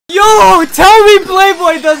Yo, tell me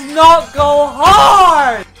Playboy does not go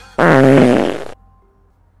hard!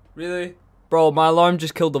 Really? Bro, my alarm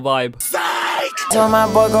just killed the vibe. Told my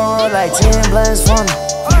boy go roll like 10 blends for me.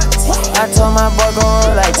 I told my boy go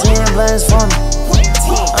roll like 10 blends for me.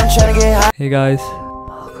 I'm trying to get high. Hey guys.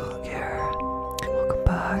 Welcome here. Welcome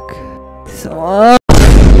back. So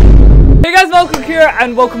hey guys, welcome here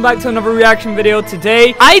and welcome back to another reaction video.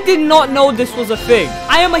 Today, I did not know this was a thing.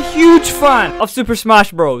 I am a huge fan of Super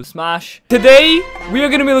Smash Bros. Smash. Today, we are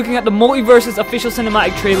going to be looking at the MultiVersus official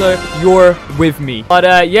cinematic trailer, You're With Me.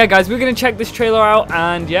 But yeah guys, we're going to check this trailer out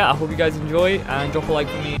and yeah, I hope you guys enjoy and drop a like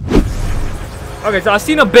for me. Okay, so I've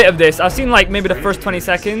seen a bit of this. I've seen like maybe the first 20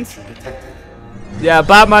 seconds. Yeah,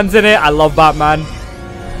 Batman's in it. I love Batman.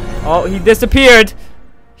 Oh, he disappeared.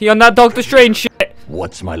 He on that Doctor Strange shit.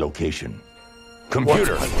 What's my location?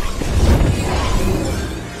 Computer.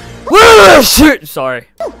 Shit. Sorry.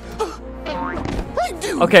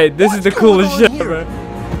 Okay, this is the coolest shit ever.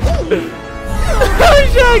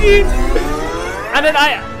 Shaggy. And then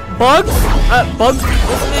Bugs? Bugs?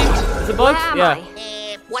 What's his name? Is it Bugs? Yeah.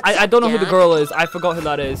 I don't know who the girl is. I forgot who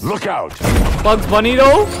that is. Look out. Bugs Bunny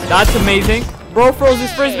though? That's amazing. Bro froze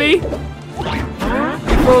his frisbee. He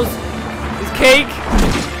froze his cake.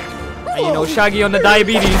 And you know, Shaggy on the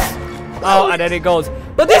diabetes. Oh, and then it goes.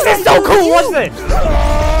 But this is so cool. Watch this.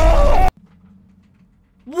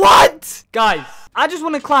 What? Guys, I just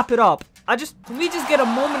want to clap it up. Can we just get a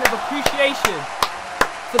moment of appreciation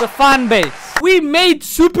for the fan base? We made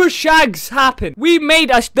Super Shags happen. We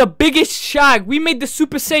made the biggest Shag. We made the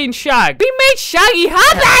Super Saiyan Shag. We made Shaggy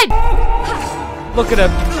happen. Look at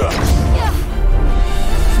him.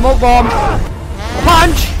 Smoke bomb.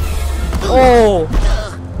 Punch. Oh.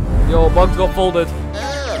 Yo, Bugs got folded.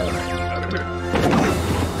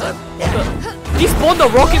 He spawned a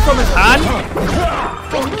rocket from his hand.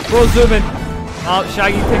 Bro, zoom in. Oh,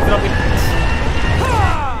 Shaggy picked it up.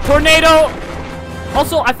 Tornado.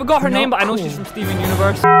 Also, I forgot her name, but I know she's from Steven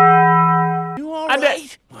Universe. You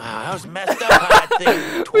alright? Wow, that was messed up. I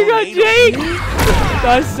think. We got Jake.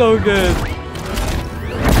 That's so good.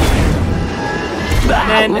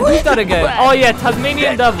 And then, who's that again? Oh yeah,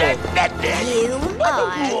 Tasmanian Devil. You are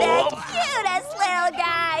the cutest little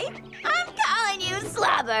guy. I'm calling you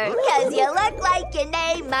Slobber, because you look like your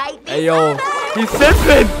name might be Hey yo, Slobber. he's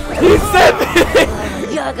simping! He's simping!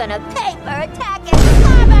 You're gonna pay for attacking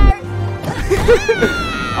Slobber.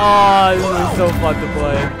 Oh, this is so fun to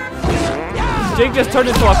play. Jake just turned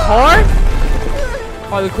into a car?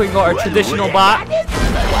 Harley Quinn got her traditional bat.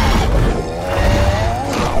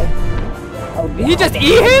 Did he just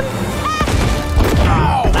eat him?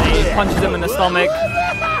 And he punches him in the stomach.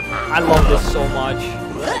 I love this so much.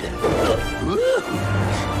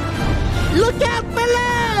 Look out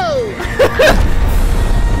below!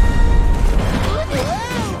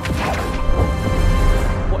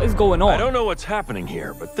 What is going on? I don't know what's happening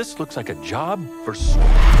here, but this looks like a job for...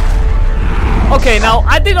 Okay, now,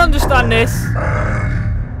 I did understand this.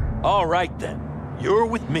 All right, then. You're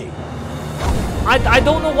with me. I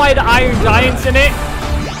don't know why the Iron Giant's in it.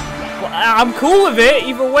 Well, I'm cool with it,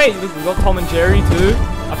 either way. Look, we got Tom and Jerry, too.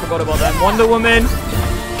 I forgot about that. Wonder Woman.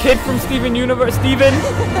 Kid from Steven Universe. Steven.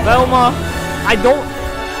 Velma. I don't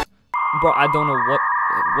know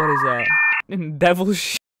what is that? Devil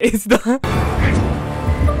shit is that?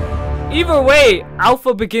 Either way,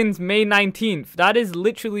 Alpha begins May 19th. That is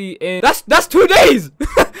literally in... That's 2 days!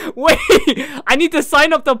 Wait, I need to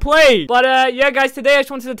sign up to play. But yeah guys, today I just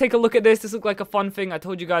wanted to take a look at this. This looked like a fun thing. I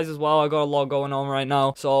told you guys as well, I got a lot going on right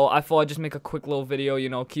now. So I thought I'd just make a quick little video, you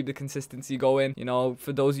know, keep the consistency going. You know,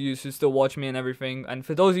 for those of you who still watch me and everything. And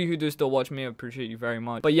for those of you who do still watch me, I appreciate you very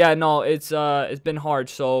much. But yeah, no, it's been hard.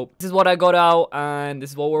 So this is what I got out and this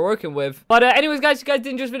is what we're working with. But anyways guys, if you guys did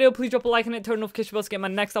enjoy this video, please drop a like on it, turn on notification bells to get my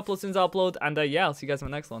next upload since I upload. And yeah, I'll see you guys in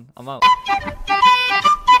my next one. I'm out.